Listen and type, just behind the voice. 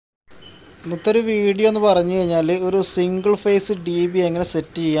ഇന്നത്തെ ഒരു വീഡിയോ എന്ന് പറഞ്ഞു കഴിഞ്ഞാൽ ഒരു സിംഗിൾ ഫേസ് ഡി ബി എങ്ങനെ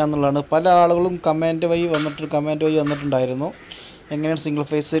സെറ്റ് ചെയ്യുക എന്നുള്ളതാണ്. പല ആളുകളും കമൻറ്റ് വഴി വന്നിട്ടുണ്ടായിരുന്നു എങ്ങനെയാണ് സിംഗിൾ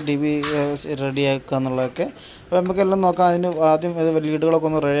ഫേസ് ഡി ബി റെഡിയാക്കുക എന്നുള്ളതൊക്കെ. അപ്പോൾ നമുക്കെല്ലാം നോക്കാം. അതിന് ആദ്യം ഇത് ലീഡുകളൊക്കെ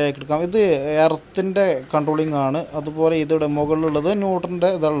ഒന്ന് റെഡി ആക്കി എടുക്കാം. ഇത് എർത്തിൻ്റെ കൺട്രോളിംഗ് ആണ്. അതുപോലെ ഇതിവിടെ മുകളിലുള്ളത് ന്യൂട്രലിൻ്റെ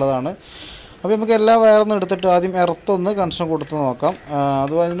ഇതുള്ളതാണ്. അപ്പോൾ നമുക്ക് എല്ലാ വയറൊന്നും എടുത്തിട്ട് ആദ്യം എർത്തൊന്ന് കണക്ഷൻ കൊടുത്ത് നോക്കാം.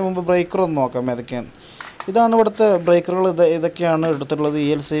 അതുപോലെ അതിന് മുമ്പ് ബ്രേക്കറൊന്ന് നോക്കാം ഏതൊക്കെയാണ്. ഇതാണ് ഇവിടുത്തെ ബ്രേക്കറുകൾ. ഇതൊക്കെയാണ് എടുത്തിട്ടുള്ളത്.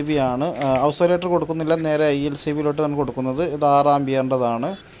 ELCB ആണ്. ഔസോലേറ്റർ കൊടുക്കുന്നില്ല, നേരെ ELCBയിലോട്ട് ആണ് കൊടുക്കുന്നത്. ഇത് 6 ആമ്പിയറിൻ്റെതാണ്.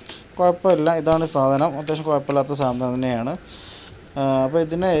 കുഴപ്പമില്ല, ഇതാണ് സാധനം. അത്യാവശ്യം കുഴപ്പമില്ലാത്ത സാധനം തന്നെയാണ്. അപ്പോൾ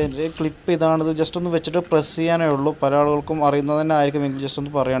ഇതിനെ ക്ലിപ്പ് ഇതാണ്. ഇത് ജസ്റ്റ് ഒന്ന് വെച്ചിട്ട് പ്രസ് ചെയ്യാനേ ഉള്ളൂ. പല ആളുകൾക്കും അറിയുന്നത് തന്നെ ആയിരിക്കും, എങ്കിൽ ജസ്റ്റ്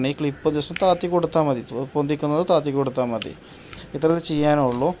ഒന്ന് പറയുകയാണ്. ഈ ക്ലിപ്പ് ജസ്റ്റ് താത്തി കൊടുത്താൽ മതി, പൊന്തിക്കുന്നത് താത്തി കൊടുത്താൽ മതി. ഇത്ര ചെയ്യാനേ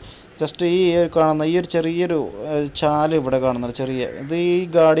ഉള്ളൂ. ജസ്റ്റ് ഈ കാണുന്ന ഈ ഒരു ചെറിയൊരു ചാല് ഇവിടെ കാണുന്നത് ചെറിയ ഇത് ഈ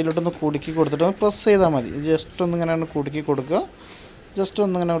ഗാഡിയിലോട്ടൊന്ന് കുടുക്കി കൊടുത്തിട്ട് ഒന്ന് പ്രസ് ചെയ്താൽ മതി. ജസ്റ്റ് ഒന്നിങ്ങനെ ഒന്ന് കുടുക്കി കൊടുക്കുക. ജസ്റ്റ്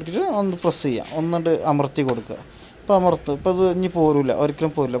ഒന്നിങ്ങനെ കുടുക്കിയിട്ട് ഒന്ന് പ്രസ് ചെയ്യുക, ഒന്നുകൊണ്ട് അമർത്തി കൊടുക്കുക. ഇപ്പോൾ ഇപ്പോൾ ഇത് ഇനി പോരില്ല,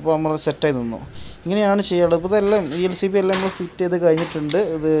 ഒരിക്കലും പോരില്ല. അപ്പോൾ സെറ്റായി നിന്നു. ഇങ്ങനെയാണ് ചെയ്യാനുള്ളത്. ഇപ്പോൾ ഇതെല്ലാം ELCB എല്ലാം നമ്മൾ ഫിറ്റ് ചെയ്ത് കഴിഞ്ഞിട്ടുണ്ട്.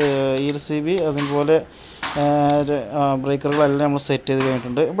 ഇത് ELCB അതുപോലെ ബ്രേക്കറുകളെല്ലാം നമ്മൾ സെറ്റ് ചെയ്ത്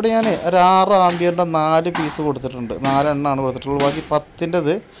കഴിഞ്ഞിട്ടുണ്ട്. ഇവിടെ ഞാൻ ഒരു 6 ആമ്പിയറിൻ്റെ 4 പീസ് കൊടുത്തിട്ടുണ്ട്. 4 എണ്ണമാണ് കൊടുത്തിട്ടുള്ളത്. ബാക്കി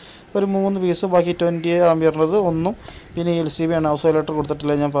 10ൻ്റെത് ഒരു 3 പീസ്, ബാക്കി 20 ആമ്പിയറിൻ്റെത് ഒന്നും. പിന്നെ ELCB ആണ്. ഔസോലേറ്റർ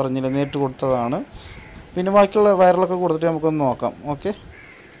കൊടുത്തിട്ടില്ല, ഞാൻ പറഞ്ഞില്ല, നേരിട്ട് കൊടുത്തതാണ്. പിന്നെ ബാക്കിയുള്ള വയറിലൊക്കെ കൊടുത്തിട്ട് നമുക്കൊന്ന് നോക്കാം. ഓക്കെ,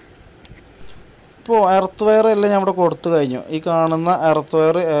 ഇപ്പോൾ എർത്ത് വയർ എല്ലാം ഞാൻ ഇവിടെ കൊടുത്തു കഴിഞ്ഞു. ഈ കാണുന്ന എർത്ത്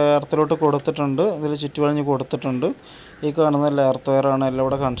വയർ എർത്തിലോട്ട് കൊടുത്തിട്ടുണ്ട്. ഇതിൽ ചുറ്റുവളഞ്ഞ് കൊടുത്തിട്ടുണ്ട്. ഈ കാണുന്ന എല്ലാം എർത്ത് വയറാണ്. എല്ലാം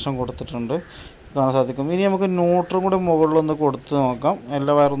ഇവിടെ കണക്ഷൻ കൊടുത്തിട്ടുണ്ട്, കാണാൻ സാധിക്കും. ഇനി നമുക്ക് ന്യൂട്രും കൂടി മുകളിലൊന്ന് കൊടുത്ത് നോക്കാം.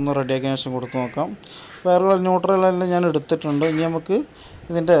 എല്ലാ വയറൊന്ന് റെഡിയാക്കിയ ശേഷം കൊടുത്ത് നോക്കാം. വയറുകൾ ന്യൂട്രലെല്ലാം ഞാൻ എടുത്തിട്ടുണ്ട്. ഇനി നമുക്ക്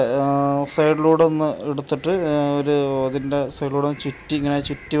ഇതിൻ്റെ സൈഡിലൂടെ ഒന്ന് എടുത്തിട്ട് ഇതിൻ്റെ സൈഡിലൂടെ ഒന്ന് ഇങ്ങനെ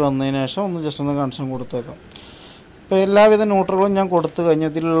ചുറ്റി വന്നതിന് ശേഷം ഒന്ന് ജസ്റ്റ് ഒന്ന് കണക്ഷൻ കൊടുത്തേക്കാം. ഇപ്പോൾ എല്ലാവിധ ന്യൂട്രലുകളും ഞാൻ കൊടുത്തു കഴിഞ്ഞു.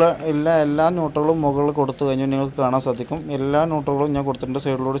 ഇതിലുള്ള എല്ലാ ന്യൂട്രലുകളും മുകളിൽ കൊടുത്തു കഴിഞ്ഞു. നിങ്ങൾക്ക് കാണാൻ സാധിക്കും. എല്ലാ ന്യൂട്രലുകളും ഞാൻ കൊടുത്തിട്ടുണ്ട്.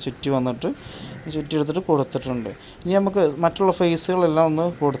 സൈഡിലൂടെ ചുറ്റി എടുത്തിട്ട് കൊടുത്തിട്ടുണ്ട്. ഇനി നമുക്ക് മറ്റുള്ള ഫേസുകളെല്ലാം ഒന്ന്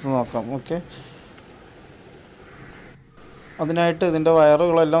കൊടുത്ത് നോക്കാം. ഓക്കെ, അതിനായിട്ട് ഇതിൻ്റെ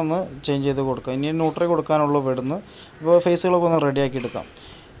വയറുകളെല്ലാം ഒന്ന് ചേഞ്ച് ചെയ്ത് കൊടുക്കാം. ഇനി ന്യൂട്രൽ കൊടുക്കാനുള്ളൂ ഇവിടുന്ന്. അപ്പോൾ ഫേസുകളൊക്കെ ഒന്ന് റെഡിയാക്കി എടുക്കാം.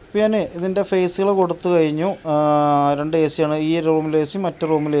 ഇപ്പോൾ ഞാൻ ഇതിൻ്റെ ഫേസുകൾ കൊടുത്തു കഴിഞ്ഞു. 2 AC ആണ്. ഈ റൂമിലെ AC, മറ്റു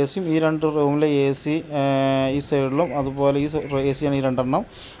റൂമിലെ AC, ഈ 2 റൂമിലെ AC ഈ സൈഡിലും, അതുപോലെ ഈ AC ആണ് ഈ 2 എണ്ണം.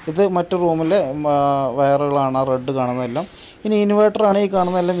 ഇത് മറ്റു റൂമിലെ വയറുകളാണ്, ആ റെഡ് കാണുന്നതെല്ലാം. ഇനി ഇൻവേർട്ടറാണ്. ഈ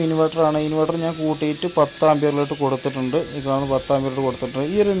കാണുന്നതെല്ലാം ഇൻവേർട്ടറാണ്. ഇൻവേർട്ടർ ഞാൻ കൂട്ടിയിട്ട് 10 ആമ്പിയറിലോട്ട് കൊടുത്തിട്ടുണ്ട്. ഈ കാണുന്ന 10 ആമ്പിയറിലോട്ട് കൊടുത്തിട്ടുണ്ട്.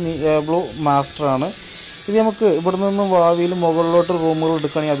 ഈ ഒരു ബ്ലൂ മാസ്റ്ററാണ്. ഇത് നമുക്ക് ഇവിടെ നിന്നും ഭാവിയിൽ മുകളിലോട്ട് റൂമുകൾ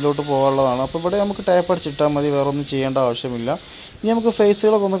എടുക്കുകയാണെങ്കിൽ അതിലോട്ട് പോകാനുള്ളതാണ്. അപ്പോൾ ഇവിടെ നമുക്ക് ടാപ്പ് അടിച്ചിട്ടാൽ മതി, വേറെ ഒന്നും ചെയ്യേണ്ട ആവശ്യമില്ല. ഇനി നമുക്ക്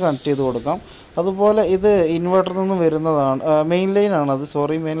ഫേസുകളൊക്കെ ഒന്ന് കണക്ട് ചെയ്ത് കൊടുക്കാം. അതുപോലെ ഇത് ഇൻവെർട്ടറിൽ നിന്ന് വരുന്നതാണ്, മെയിൻ ലൈനാണ് അത്,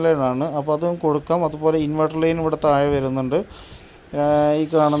 മെയിൻ ലൈനാണ്. അപ്പോൾ അതും കൊടുക്കാം. അതുപോലെ ഇൻവെർട്ടർ ലൈൻ ഇവിടെ താഴെ വരുന്നുണ്ട്. ഈ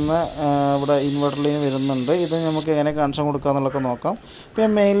കാണുന്ന ഇവിടെ ഇൻവെർട്ടർ ലൈൻ വരുന്നുണ്ട്. ഇത് നമുക്ക് എങ്ങനെ കണക്ഷൻ കൊടുക്കുക എന്നുള്ളതൊക്കെ നോക്കാം.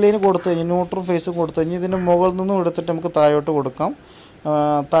 ഇപ്പോൾ മെയിൻ ലൈൻ കൊടുത്തു കഴിഞ്ഞ് ന്യൂട്രൽ ഫേസ് കൊടുത്തു കഴിഞ്ഞ് ഇതിൻ്റെ മുകളിൽ നിന്നും എടുത്തിട്ട് നമുക്ക് താഴോട്ട് കൊടുക്കാം.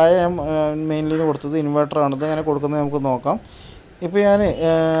 താഴെ മെയിൻ ലൈൻ കൊടുത്തത് ഇൻവെർട്ടറാണ്. ഇത് എങ്ങനെ കൊടുക്കുന്നത് നമുക്ക് നോക്കാം. ഇപ്പോൾ ഞാൻ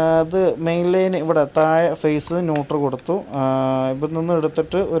ഇത് മെയിൻ ലൈൻ ഇവിടെ താഴെ ഫേസ് ന്യൂട്രൽ കൊടുത്തു. ഇവിടെ നിന്ന്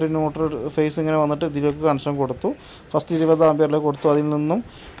എടുത്തിട്ട് ഒരു ന്യൂട്രൽ ഫേസ് ഇങ്ങനെ വന്നിട്ട് ഇതിലേക്ക് കണക്ഷൻ കൊടുത്തു. ഫസ്റ്റ് 20 ആമ്പിയറിലേക്ക് കൊടുത്തു. അതിൽ നിന്നും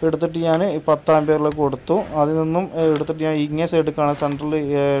എടുത്തിട്ട് ഞാൻ 10 ആമ്പിയറിലേക്ക് കൊടുത്തു. അതിൽ നിന്നും എടുത്തിട്ട് ഞാൻ ഇങ്ങേ സൈഡ് കാണാൻ സെൻട്രൽ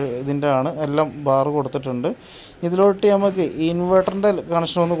ഇതിൻ്റെ ആണ് എല്ലാം ബാർ കൊടുത്തിട്ടുണ്ട്. ഇതിലോട്ട് നമുക്ക് ഇൻവെർട്ടറിൻ്റെ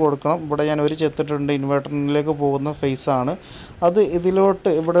കണക്ഷൻ ഒന്ന് കൊടുക്കണം. ഇവിടെ ഞാൻ ഒരു ചെത്തിട്ടുണ്ട്. ഇൻവെർട്ടറിലേക്ക് പോകുന്ന ഫേസാണ് അത്. ഇതിലോട്ട്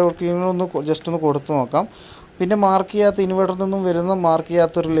ഇവിടെ ഒന്ന് ജസ്റ്റ് ഒന്ന് കൊടുത്തു നോക്കാം. പിന്നെ മാർക്ക് ചെയ്യാത്ത ഇൻവെർട്ടറിൽ നിന്നും വരുന്ന മാർക്ക്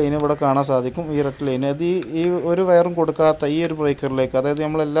ചെയ്യാത്തൊരു ലൈൻ ഇവിടെ കാണാൻ സാധിക്കും. ഈ റെഡ് ലൈൻ അത് ഈ ഒരു വയറും കൊടുക്കാത്ത ഈ ഒരു ബ്രേക്കറിലേക്ക്, അതായത്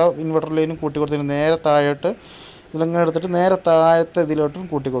നമ്മളെല്ലാ ഇൻവെർട്ടർ ലൈനും കൂട്ടി കൊടുത്തതിന് നേരെ താഴോട്ട് ഇതിലങ്ങനെ എടുത്തിട്ട് നേരെ താഴത്തെ ഇതിലോട്ടും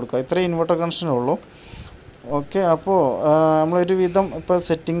കൂട്ടി കൊടുക്കുക. ഇത്രയും ഇൻവെർട്ടർ കണക്ഷനേ ഉള്ളൂ. ഓക്കെ, അപ്പോൾ നമ്മളൊരു വിധം ഇപ്പോൾ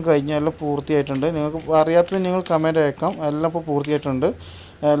സെറ്റിംഗ് കഴിഞ്ഞ് എല്ലാം പൂർത്തിയായിട്ടുണ്ട്. നിങ്ങൾക്ക് അറിയാത്തത് നിങ്ങൾ കമൻറ്റ് അയക്കാം. എല്ലാം ഇപ്പോൾ പൂർത്തിയായിട്ടുണ്ട്.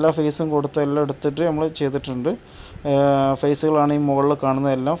 എല്ലാ ഫേസും കൊടുത്ത് എല്ലാം എടുത്തിട്ട് നമ്മൾ ചെയ്തിട്ടുണ്ട്. ഫേസുകളാണ് ഈ മുകളിൽ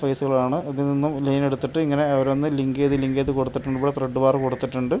കാണുന്നതെല്ലാം ഫേസുകളാണ്. ഇതിൽ നിന്നും ലൈൻ എടുത്തിട്ട് ഇങ്ങനെ ഓരോന്ന് ലിങ്ക് ചെയ്ത് കൊടുത്തിട്ടുണ്ട്. ഇവിടെ ത്രെഡ് ബാർ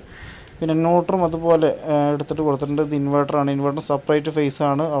കൊടുത്തിട്ടുണ്ട്. പിന്നെ ന്യൂട്രും അതുപോലെ എടുത്തിട്ട് കൊടുത്തിട്ടുണ്ട്. ഇത് ഇൻവെർട്ടറാണ്. Inverter separate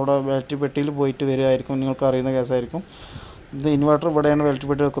ഫേസാണ്. അവിടെ ബാറ്ററി പെട്ടിയിൽ പോയിട്ട് വരുമായിരിക്കും, നിങ്ങൾക്ക് അറിയുന്ന കേസായിരിക്കും. ഇത് ഇൻവെർട്ടർ ഇവിടെയാണ് ബാറ്ററി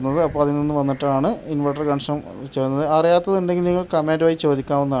പെട്ടി വെക്കുന്നത്. അപ്പോൾ അതിൽ നിന്ന് വന്നിട്ടാണ് ഇൻവെർട്ടർ കണക്ഷൻ ചെയ്യുന്നത്. അറിയാത്തതുണ്ടെങ്കിൽ നിങ്ങൾ കമൻറ്റ് വഴി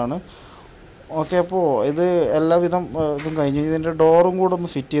ചോദിക്കാവുന്നതാണ്. ഓക്കെ, അപ്പോൾ ഇത് എല്ലാവിധം ഇതും കഴിഞ്ഞു. ഇതിൻ്റെ ഡോറും കൂടെ ഒന്ന്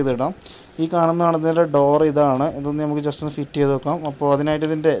ഫിറ്റ് ചെയ്തിടാം. ഈ കാണുന്നതാണ് ഇതിൻ്റെ ഡോർ. ഇതൊന്ന് നമുക്ക് ജസ്റ്റ് ഒന്ന് ഫിറ്റ് ചെയ്ത് വെക്കാം. അപ്പോൾ അതിനായിട്ട്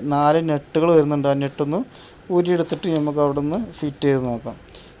ഇതിൻ്റെ 4 നെട്ടുകൾ വരുന്നുണ്ട്. ആ നെട്ടൊന്ന് ഊരിയെടുത്തിട്ട് നമുക്ക് അവിടെ നിന്ന് ഫിറ്റ് ചെയ്ത് നോക്കാം.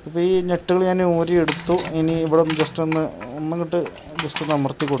 ഇപ്പോൾ ഈ നെട്ടുകൾ ഞാൻ ഊരിയെടുത്തു. ഇനി ഇവിടെ ഒന്ന് ജസ്റ്റ് ഒന്നിങ്ങോട്ട് ജസ്റ്റ് ഒന്ന്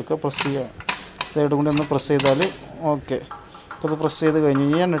അമർത്തി കൊടുക്കുക. പ്രസ് ചെയ്യുക, സൈഡ് കൂടി ഒന്ന് പ്രസ് ചെയ്താൽ ഓക്കെ. അപ്പോൾ ഇത് പ്രസ് ചെയ്ത് കഴിഞ്ഞ്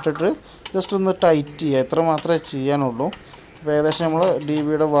ഞാൻ ഇട്ടിട്ട് ജസ്റ്റ് ഒന്ന് ടൈറ്റ് ചെയ്യുക. എത്ര മാത്രമേ ചെയ്യാനുള്ളൂ. അപ്പോൾ ഏകദേശം നമ്മൾ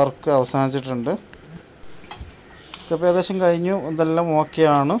DBയുടെ വർക്ക് അവസാനിച്ചിട്ടുണ്ട്. അപ്പോൾ ഏകദേശം കഴിഞ്ഞു. ഇതെല്ലാം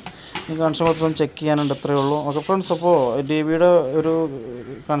ഓക്കെയാണ്. ഈ കണക്ഷൻ മാത്രം ചെക്ക് ചെയ്യാനുണ്ട്, അത്രയേ ഉള്ളൂ. ഓക്കെ ഫ്രണ്ട്സ്, അപ്പോൾ DBയുടെ ഒരു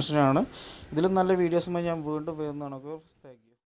കണക്ഷനാണ്. ഇതിലും നല്ല വീഡിയോസുമായി ഞാൻ വീണ്ടും വരുന്നതാണ്. Okay, thank you.